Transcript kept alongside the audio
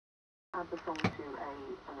add the song to a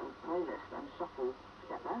playlist and shuffle to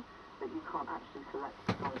get there, but you can't actually select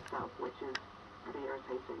the song itself, which is pretty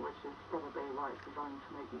irritating, which is probably why it's designed to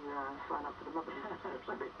make you sign up for the monthly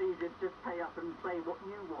subscription. It's easier to just pay up and play what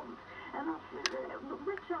you want. Absolutely.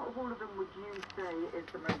 Which out of all of them would you say is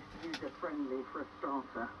the most user-friendly for a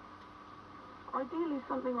starter? Ideally,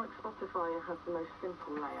 something like Spotify has the most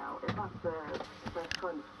simple layout. If that's the best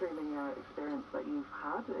kind of streaming experience that you've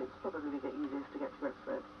had, it's probably the easiest to get to grips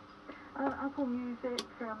with. Apple Music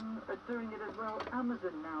are doing it as well.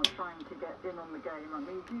 Amazon now trying to get in on the game. I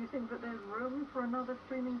mean, do you think that there's room for another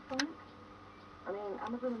streaming site? I mean,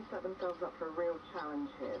 Amazon have set themselves up for a real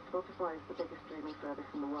challenge here. Spotify is the biggest streaming service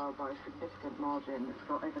in the world by a significant margin. It's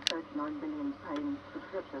got over 39 million paying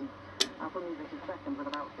subscriptions. Apple Music is second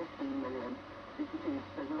with about 15 million. So you can see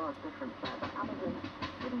there's a large difference there. But Amazon,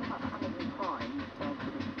 given the fact that Amazon Prime, their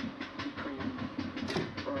sort of supreme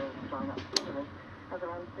sign-up service, has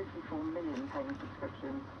around 54 million paying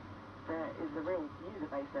subscriptions, there is a real user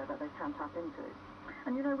base there that they can tap into.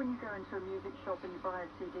 And you know, when you go into a music shop and you buy a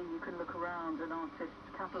CD, you can look around an artist's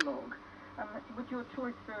catalogue. Would your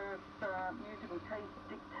choice of musical taste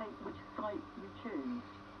dictate which site you choose?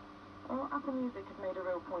 Well, Apple Music have made a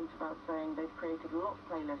real point about saying they've created a lot of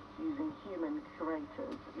playlists using human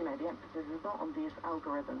curators. You know, the emphasis is not on these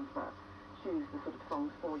algorithms that choose the sort of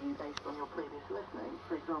songs for you based on your previous listening.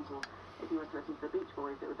 For example, if you were to listen to the Beach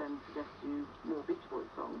Boys, it would then suggest you more Beach Boys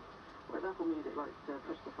songs. Whereas Apple Music likes to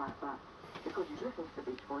push the fact that because you've listened to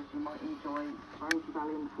the Beach Boys, you might enjoy Serenity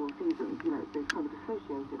Valley and the Four Seasons. You know, it's those kind of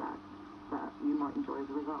associated acts that you might enjoy as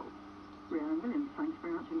a result. Rhiannon Williams, thanks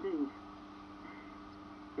very much indeed.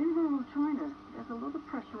 In rural China, there's a lot of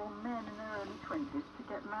pressure on men in their early 20s to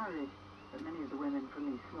get married. But many of the women from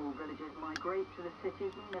these small villages migrate to the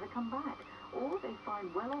cities and never come back, or they find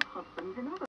well-off husbands in other